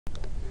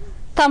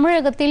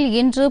தமிழகத்தில்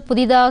இன்று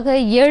புதிதாக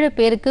 7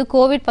 பேருக்கு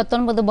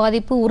கோவிட்-19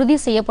 பாதிப்பு உறுதி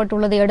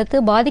செய்யப்பட்டுள்ளதை அடுத்து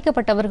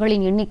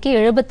பாதிக்கப்பட்டவர்களின் எண்ணிக்கை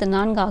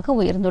 74ஆக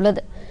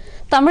உயர்ந்துள்ளது.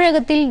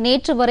 தமிழகத்தில்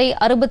நேற்று வரை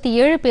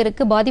 67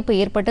 பேருக்கு பாதிப்பு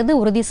ஏற்பட்டது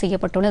உறுதி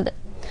செய்யப்பட்டுள்ளது.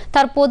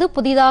 தற்போது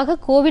புதிதாக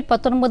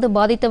கோவிட்-19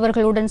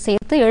 பாதித்தவர்களுடன்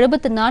சேர்த்து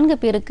 74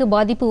 பேருக்கு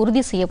பாதிப்பு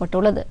உறுதி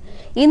செய்யப்பட்டுள்ளது.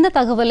 இந்த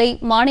தகவலை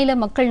மாநில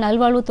மக்கள்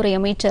நல்வாழ்வுத்துறை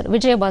அமைச்சர்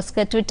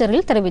விஜயபாஸ்கர்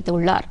டுவிட்டரில்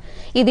தெரிவித்துள்ளார்.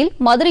 இதில்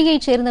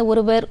மதுரையைச் சேர்ந்த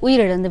ஒருவர்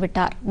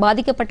உயிரிழந்துவிட்டார்.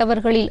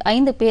 பாதிக்கப்பட்டவர்களில்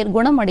 5 பேர்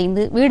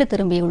குணமடைந்து வீடு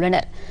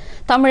திரும்பியுள்ளனர்.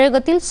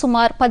 தமிழகத்தில்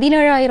சுமார்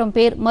 17,000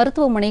 பேர்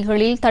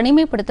மருத்துவமனைகளில்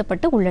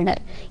தனிமைப்படுத்தப்பட்டு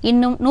உள்ளனர்.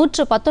 இன்னும்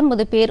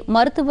 119 பேர்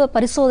மருத்துவ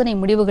பரிசோதனை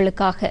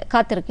முடிவுகளுக்காக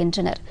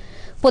காத்திருக்கின்றனர்.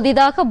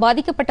 புதிதாக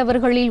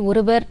பாதிக்கப்பட்டவர்களில்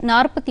ஒருவர்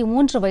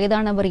 43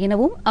 வயதானவர்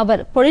எனவும்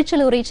அவர்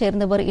பொழிச்சலூரைச்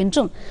சேர்ந்தவர்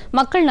என்றும்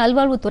மக்கள்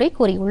நல்வாழ்வுத்துறை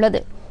கூறியுள்ளது.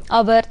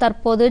 அவர்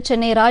தற்போது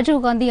சென்னை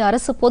ராஜீவ்காந்தி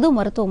அரசு பொது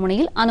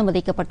மருத்துவமனையில்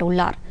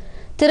அனுமதிக்கப்பட்டுள்ளார்.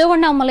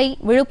 திருவண்ணாமலை,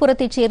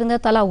 விழுப்புரத்தைச் சேர்ந்த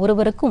தலா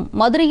ஒருவருக்கும்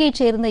மதுரையைச்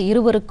சேர்ந்த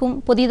இருவருக்கும்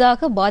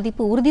புதிதாக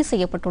பாதிப்பு உறுதி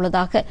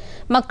செய்யப்பட்டுள்ளதாக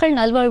மக்கள்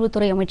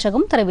நல்வாழ்வுத்துறை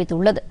அமைச்சகம்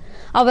தெரிவித்துள்ளது.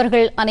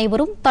 அவர்கள்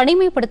அனைவரும்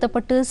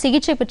தனிமைப்படுத்தப்பட்டு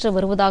சிகிச்சை பெற்று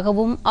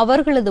வருவதாகவும்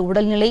அவர்களது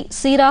உடல்நிலை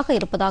சீராக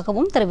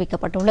இருப்பதாகவும்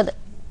தெரிவிக்கப்பட்டுள்ளது.